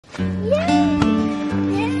Morning,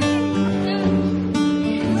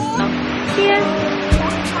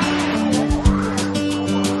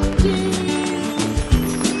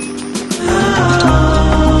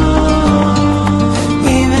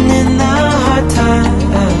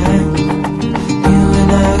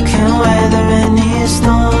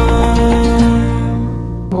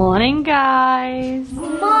 guys.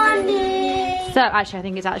 Morning. So actually I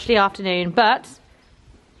think it's actually afternoon, but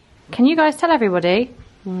can you guys tell everybody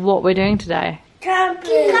what we're doing today?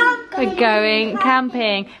 Camping. We're going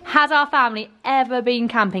camping. Has our family ever been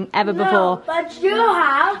camping ever before? But you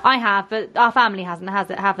have. I have, but our family hasn't,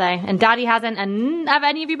 have they? And Daddy hasn't, and have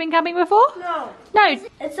any of you been camping before? No. No.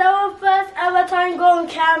 It's our first ever time going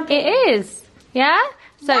camping. It is. Yeah?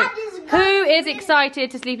 So, who is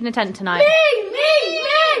excited to sleep in a tent tonight? Me.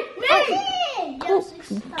 Oh,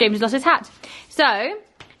 James lost his hat. So,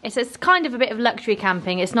 it's kind of a bit of luxury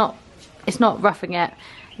camping. It's not roughing it.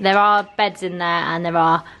 There are beds in there and there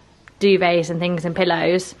are duvets and things and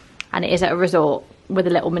pillows, and it is at a resort with a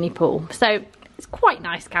little mini pool. So it's quite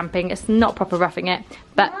nice camping. It's not proper roughing it,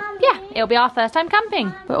 but yeah, it'll be our first time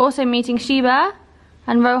camping. We're also meeting Sheba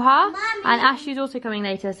and Roha, and Ashu's also coming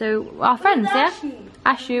later. So our friends, yeah?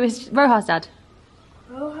 Ashu is Roha's dad.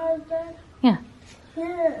 Roha's dad? Yeah.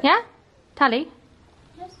 Yeah. Yeah? Tally?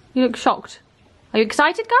 Yes. You look shocked. Are you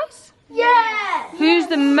excited, guys? Yes. Who's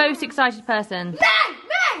the most excited person? Me.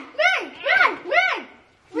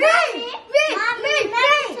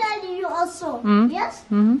 Tell you also. Yes.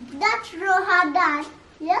 That's Roha dad.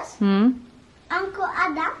 Yes. Uncle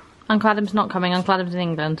Adam. Uncle Adam's not coming. Uncle Adam's in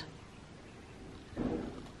England.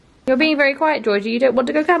 You're being very quiet, Georgie. You don't want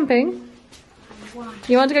to go camping?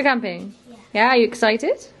 You want to go camping? Yeah. Yeah? Are you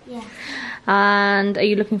excited? Yeah. And are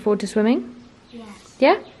you looking forward to swimming? Yes.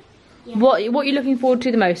 Yeah? Yeah. What are you looking forward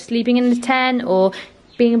to the most? Sleeping in the tent, or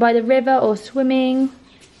being by the river, or swimming?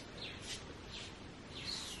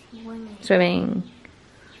 Swimming.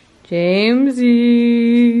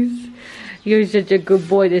 Jamesies. You're such a good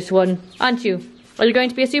boy, this one. Aren't you? Are you going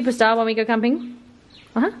to be a superstar when we go camping?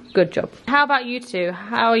 Good job. How about you two?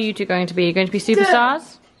 How are you two going to be? Are you going to be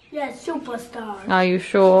superstars? Yes, superstars. Are you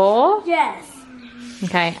sure? Yes.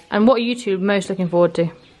 Okay. And what are you two most looking forward to?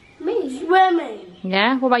 Me. Swimming.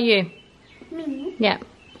 Yeah? What about you? Me. Yeah.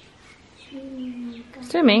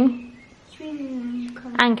 Swimming?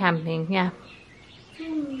 And camping, yeah.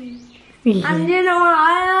 And you know what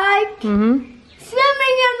I like? Swimming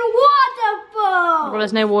in waterfall. Well,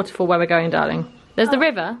 there's no waterfall where we're going, darling. There's the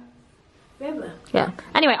river. River. Yeah.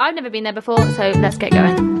 Anyway, I've never been there before, so let's get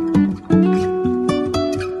going.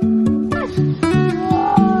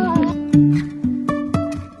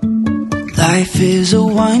 Life is a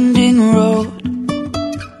winding road,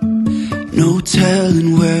 no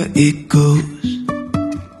telling where it goes.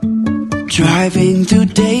 Driving through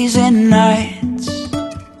days and nights.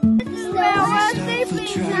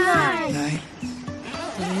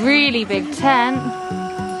 Really big tent.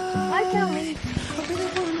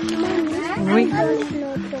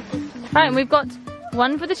 Right, we've got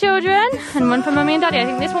one for the children and one for Mummy and Daddy. I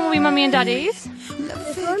think this one will be Mummy and Daddy's.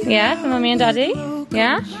 Yeah, for Mummy and Daddy.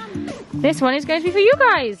 Yeah. This one is going to be for you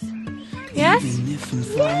guys. Yes?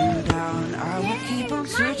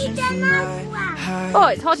 Oh,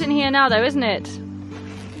 it's hot in here now though, isn't it?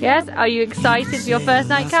 Yes? Are you excited for your first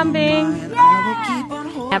night camping? We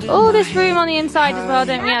have all this room on the inside as well,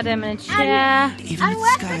 don't we, Adam? And a chair.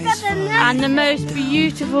 And the most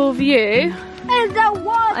beautiful view is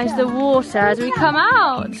the water as we come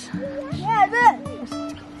out. Yeah, look.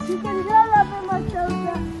 You can roll up on my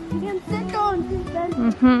shoulder. You can sit on this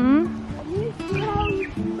bench. You see how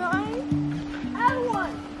it's nice?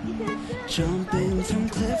 Everyone, you can sit. Jumping from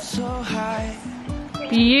cliffs so high.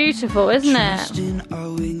 Beautiful, isn't it? Trusting our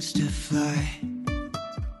wings to fly.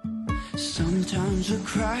 Sometimes we're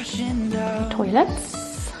crashing down.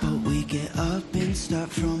 Toilets. But we get up and start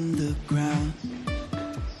from the ground.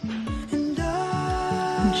 And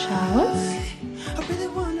showers. I really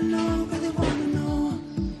wanna know,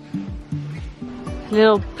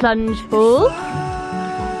 Little plunge pool.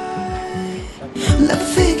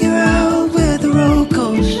 Let's figure out where the road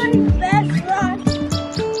goes.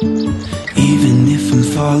 Even if I'm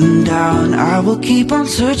falling down, I will keep on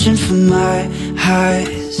searching for my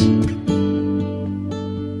highs.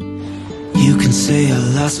 You can say I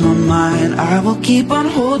lost my mind, I will keep on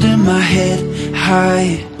holding my head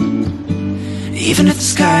high. Even if the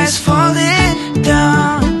sky is falling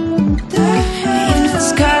down, even if the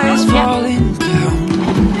sky is falling down,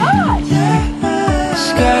 the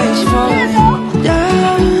sky is falling down.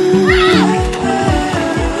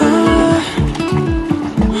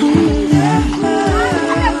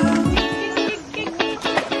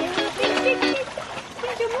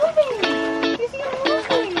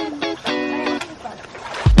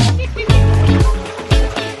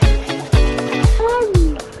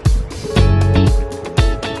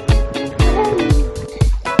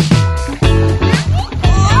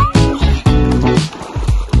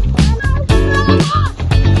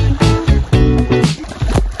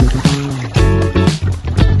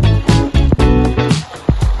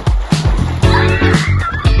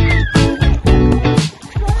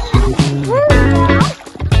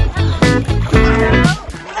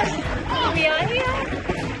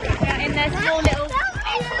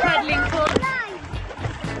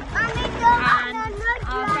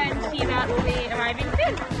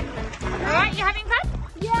 you having fun?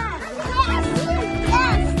 Yes.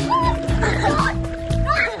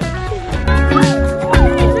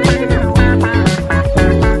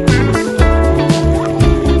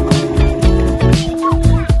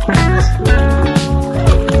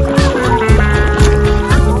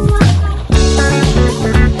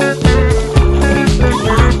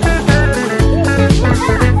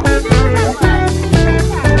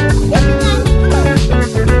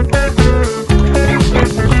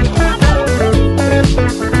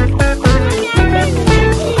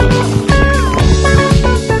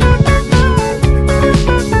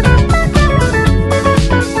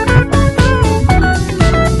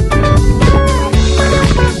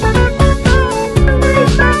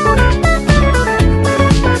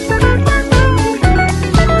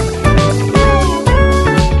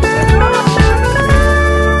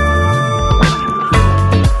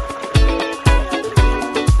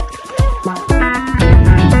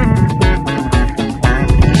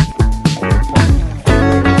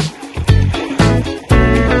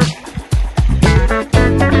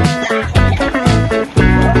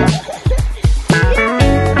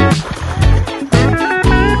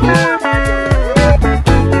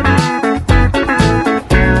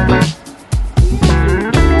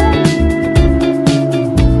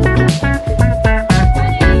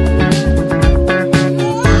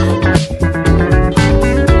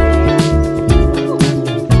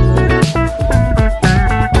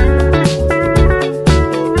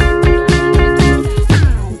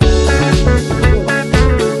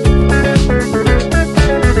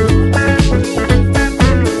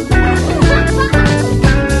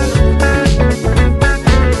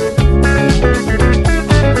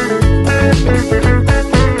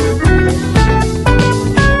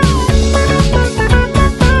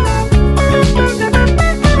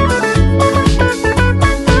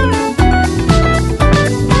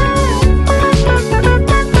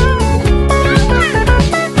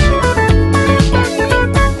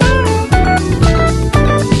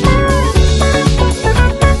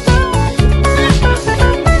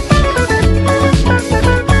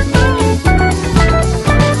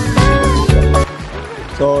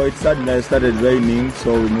 So it started raining,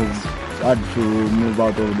 so we had to move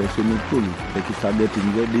out of the swimming pool. The kids are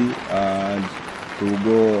getting ready and to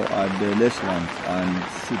go at the restaurant and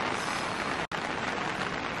sit.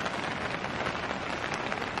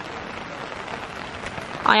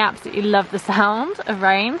 I absolutely love the sound of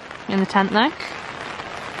rain in the tent though.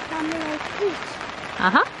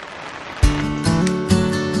 Uh-huh.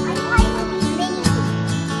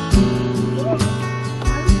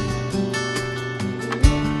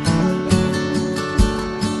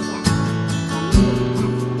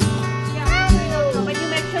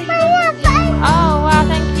 Oh wow,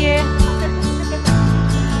 thank you.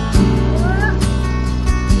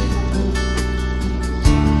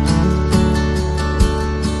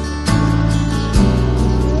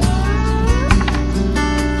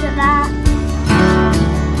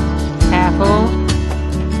 Careful.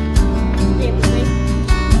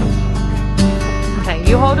 Okay,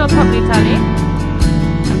 you hold on properly, Tally.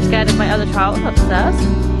 I'm scared of my other child upstairs.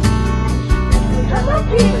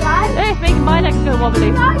 Hey, it's making my legs go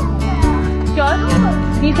wobbly. Go on.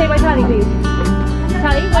 Can you say bye, Tally, please?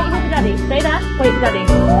 Tally, wait here for Daddy. Stay there. Wait for Daddy.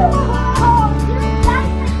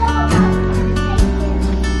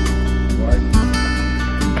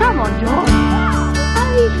 Come on, George.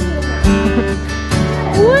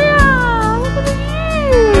 Wow, look at you.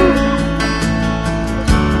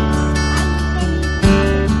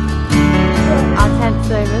 Our tent's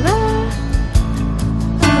over there.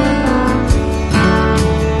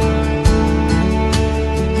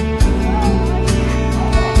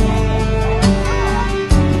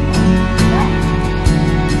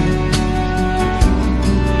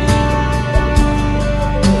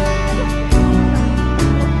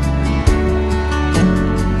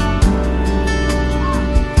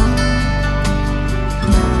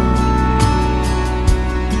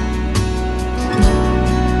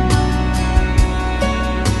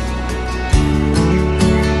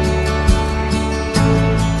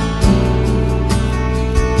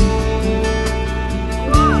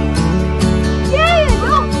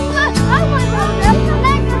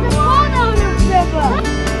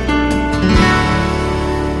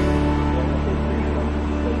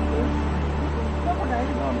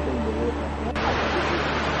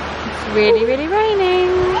 Really, really raining.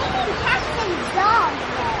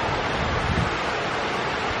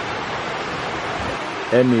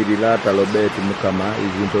 Emi Rilata Lobet Mukama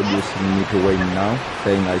is introducing me to rain now,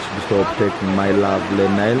 saying I should stop taking my love, River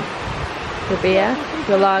Nile. The beer.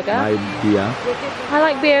 Your lager. my beer. I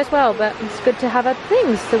like beer as well, but it's good to have other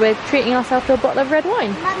things. So we're treating ourselves to a bottle of red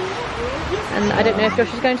wine. And I don't know if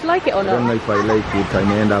Josh is going to like it or I don't know not. if I like it. I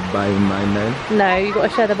may end up buying mine now. No, you've got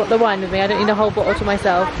to share the bottle of wine with me. I don't need a whole bottle to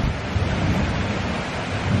myself.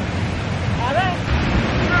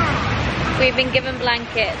 We've been given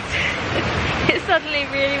blankets. It's suddenly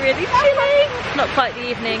really, really chilly. Not quite the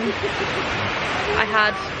evening I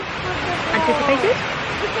had anticipated.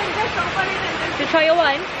 Should we try your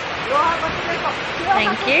wine?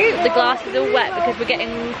 Thank you. The glass is all wet because we're getting,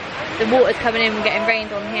 the water's coming in, we're getting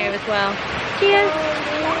rained on here as well. Cheers.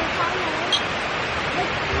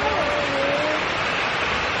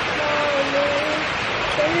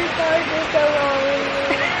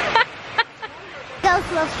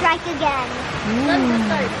 Ghost will strike again.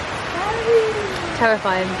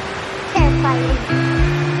 Terrifying. Terrifying.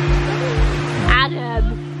 Adam.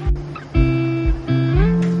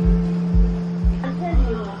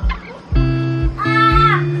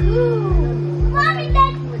 Mommy,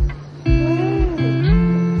 that's...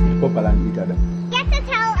 Couple and each other. Get to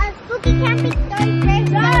tell a spooky camping story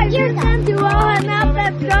first. Guys, you can't do all enough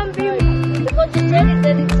that jumping. Because you said it,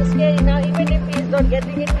 then it's so scary. Now even if he's not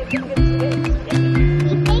getting it, he can get scared.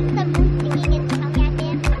 He makes the moon singing and look at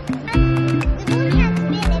him. The moon can't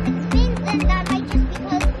spin. If it spins, then that might just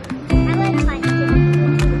because I want to find it.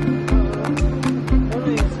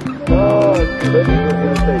 Oh, very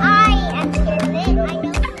good. I am scared of it. I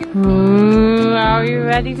know. Are we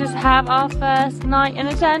ready to have our first night in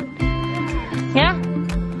a tent? Yeah?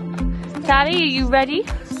 Tally, are you ready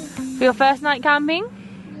for your first night camping?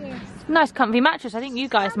 Yes. Nice comfy mattress. I think you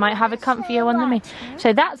guys might have a comfier one than me.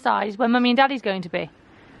 So that side is where Mummy and Daddy's going to be.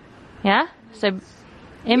 Yeah? So,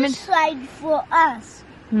 This side for us.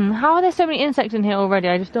 how are there so many insects in here already?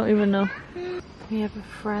 I just don't even know. We have a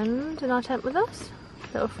friend in our tent with us.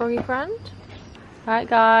 Little froggy friend. Right,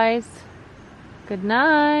 guys. Good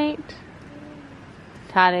night.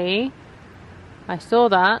 Tally, I saw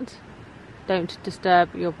that. Don't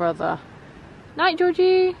disturb your brother. Night,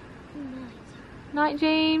 Georgie. Night,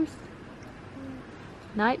 James.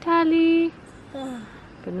 Night, Tally.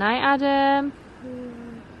 Good night, Adam.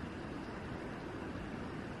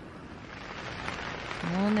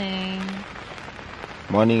 Morning.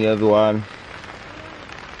 Morning, everyone.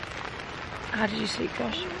 How did you sleep,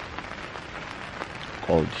 Josh?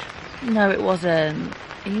 Cold. No, it wasn't.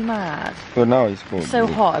 Are you mad? So now it's cold. It's so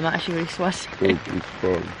hot, I'm actually really sweaty. It's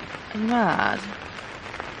cold. Are you mad?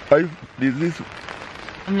 Is this?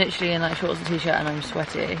 I'm literally in like shorts and t-shirt and I'm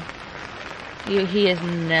sweaty. He is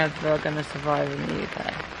never going to survive in the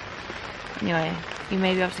UK. Anyway, you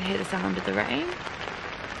may be able to hear the sound of the rain.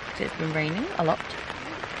 It's been raining a lot.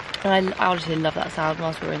 And I honestly love that sound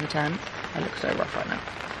whilst we're in the tent. I look so rough right now.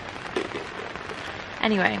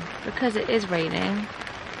 Anyway, because it is raining,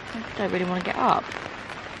 I don't really want to get up.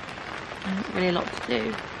 There's not really a lot to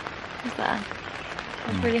do, is there?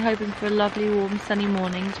 I was really hoping for a lovely, warm, sunny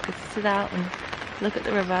morning to just sit out and look at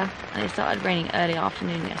the river. And it started raining early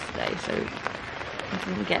afternoon yesterday, so I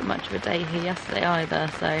didn't get much of a day here yesterday either.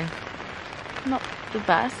 So not the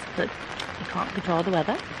best, but you can't control the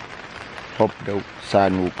weather. Hope the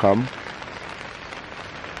sun will come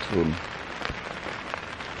soon.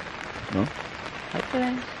 No?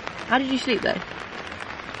 Hopefully. How did you sleep though?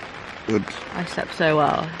 Good. I slept so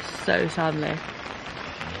well, so sadly.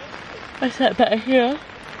 I slept better here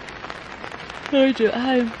than I do at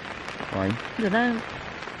home. Why? I don't know.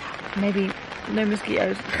 Maybe no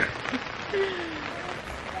mosquitoes.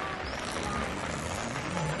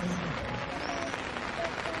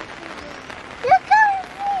 Look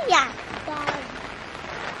over here.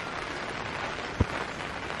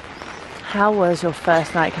 How was your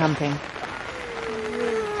first night camping?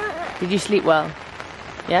 Did you sleep well?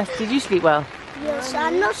 Yes? Did you sleep well? Yes, I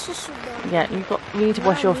know Sugar. Yeah, you need to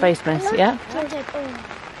wash your face, miss, yeah?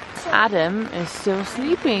 Adam is still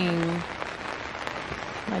sleeping.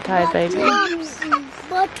 My tired baby.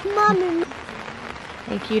 But mommy.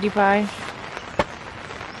 Hey cutie pie.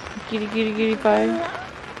 Cutie pie.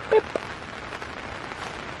 Beep.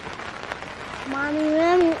 Mommy,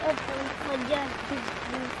 let me open for just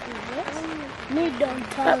me don't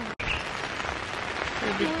tell.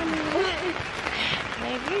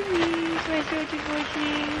 My babies, my shorty boys.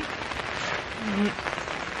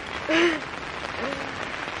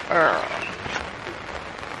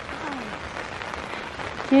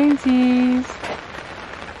 Jamesies.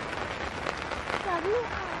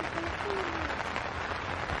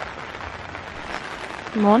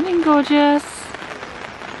 Morning, gorgeous.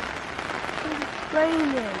 It's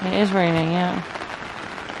raining. It is raining, yeah.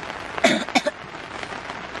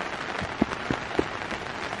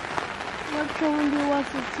 What can we do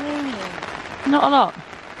else it's raining? Not a lot.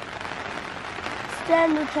 Stay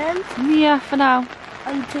in the tent Yeah, for now.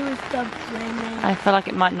 until it stops raining. I feel like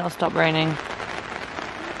it might not stop raining.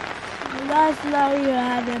 Last night you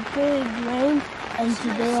had a big rain, and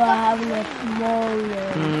today we're having a small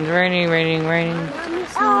rain. Raining.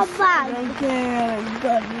 Oh my! Okay,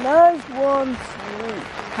 got nice warm sleep.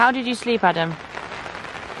 How did you sleep, Adam?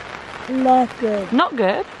 Not good. Not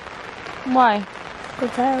good? Why?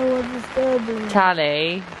 Because I was disturbing.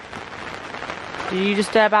 Tally, did you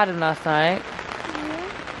disturb Adam last night?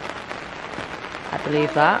 I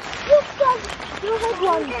believe that. You had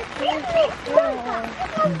one.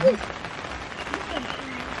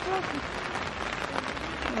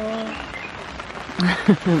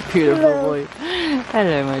 Beautiful boy.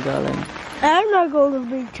 Hello, my darling. I'm not going to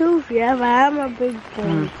be too fierce, but I'm a big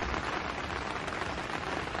boy.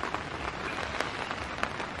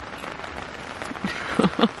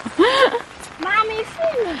 Mommy,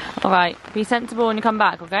 finish. Alright, be sensible when you come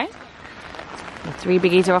back, okay? The three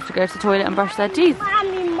biggies are off to go to the toilet and brush their teeth.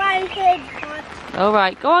 Mommy, my head hurts.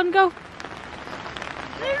 Alright, go on, go.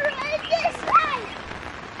 This side.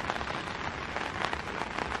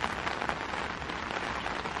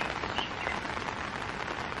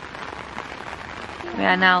 We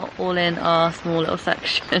are now all in our small little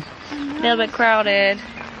section. A little bit crowded.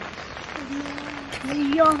 You have this.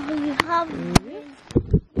 No, Mommy have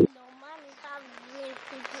this.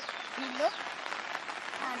 Look.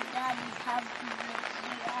 And Daddy have this.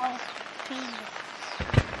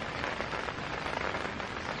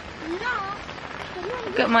 No.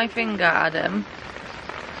 Look at my finger, Adam.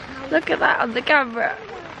 Look at that on the camera.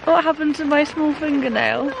 What happened to my small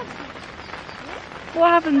fingernail? What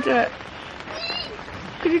happened to it?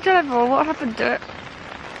 Could you tell everyone what happened to it?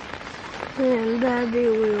 And Daddy,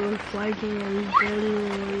 we were fighting and then we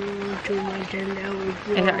were too much and then we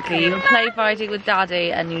broke. Exactly, you were play fighting with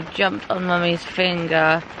Daddy and you jumped on Mummy's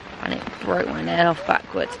finger and it broke my nail off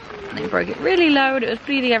backwards. And it broke it really low and it was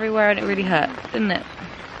bleeding everywhere and it really hurt, didn't it?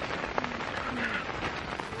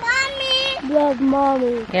 Mommy! Yes,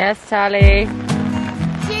 Mommy. Yes, Sally.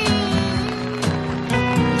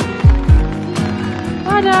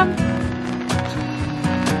 Adam.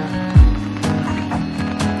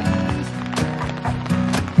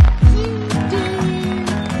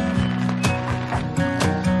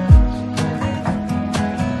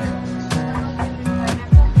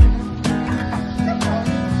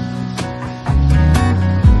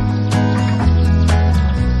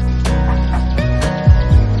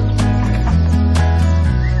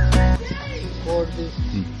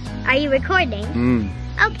 Are you recording?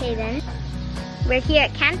 Okay then. We're here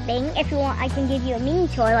at camping. If you want, I can give you a mini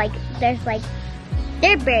tour. Like, they're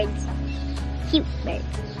birds. Cute birds.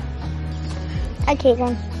 Okay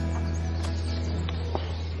then.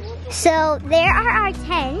 So, there are our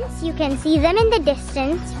tents. You can see them in the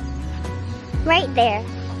distance. Right there.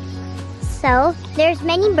 So, there's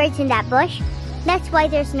many birds in that bush. That's why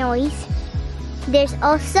there's noise. There's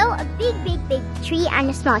also a big tree and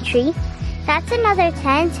a small tree. That's another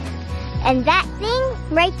tent. And that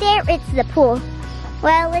thing right there, it's the pool.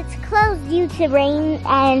 Well, it's closed due to rain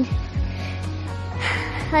and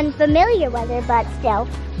unfamiliar weather, but still,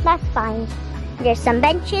 that's fine. There's some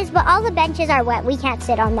benches, but all the benches are wet. We can't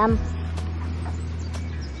sit on them.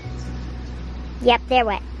 Yep, they're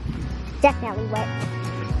wet. Definitely wet.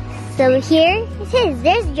 So here it is.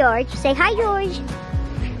 There's George. Say hi, George.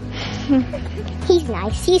 He's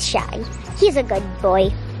nice. He's shy. He's a good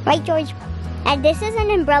boy. Right, George? And this is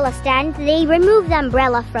an umbrella stand. They removed the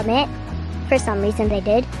umbrella from it. For some reason they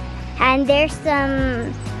did. And there's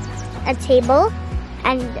a table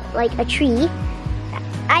and like a tree.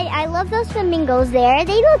 I love those flamingos there.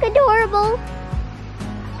 They look adorable.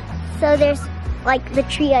 So there's like the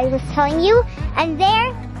tree I was telling you. And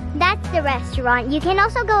there, that's the restaurant. You can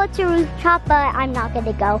also go to rooftop, but I'm not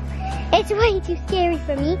gonna go. It's way too scary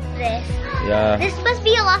for me. This must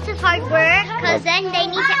be a lot of hard work because then they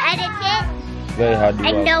need to edit it. Very hard work.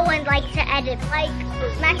 And no one likes to edit. Like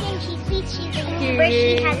Mac and Cheese Please, she's a YouTuber.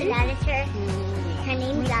 She has an editor. Her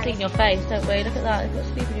name's Look in your face, don't we? Look at that. You've got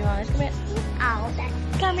sleep in your eyes. Come here. Oh,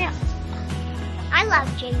 come here. I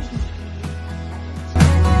love James.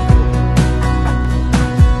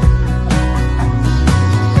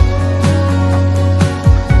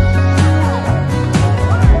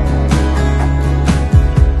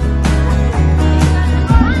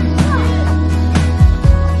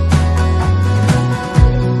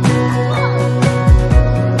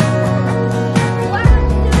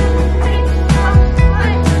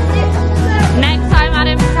 Next time,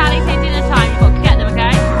 Adam and Tally say dinner time. You've got to get them,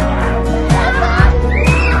 okay?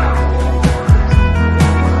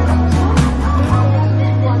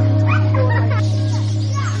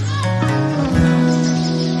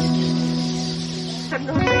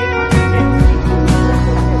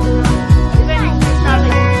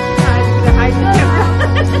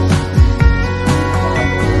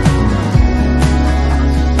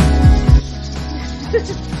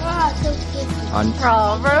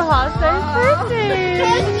 heart's so pretty.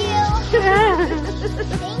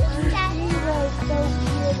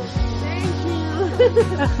 Thank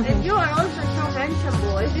you. And you are also so handsome,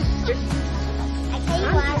 boy. I tell you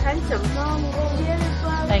Aren't you what. handsome?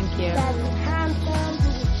 Thank you.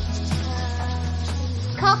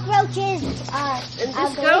 Cockroaches are And this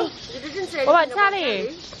ugly. girl, you didn't say What about anything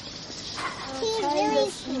about Tally? He's really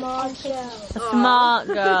smart. A smart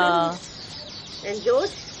girl. And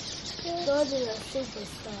George? George is a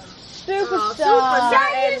superstar. Superstar.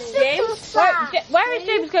 And James? Where is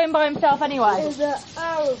James going by himself anyway? There's an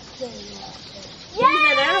aeroplane. He's in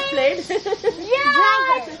an aeroplane.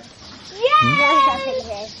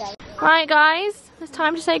 Right guys, it's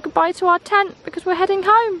time to say goodbye to our tent because we're heading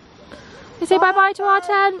home. We say bye bye to our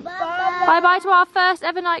tent. Bye bye to our first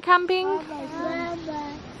ever night camping.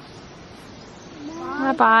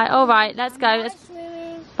 Bye bye. Alright, let's go.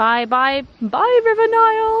 Bye bye. Bye River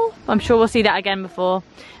Nile. I'm sure we'll see that again before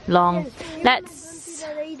long. Let's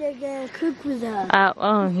Cook with her.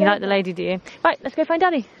 oh, you like the lady, do you? Right, let's go find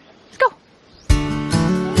Daddy. Let's go.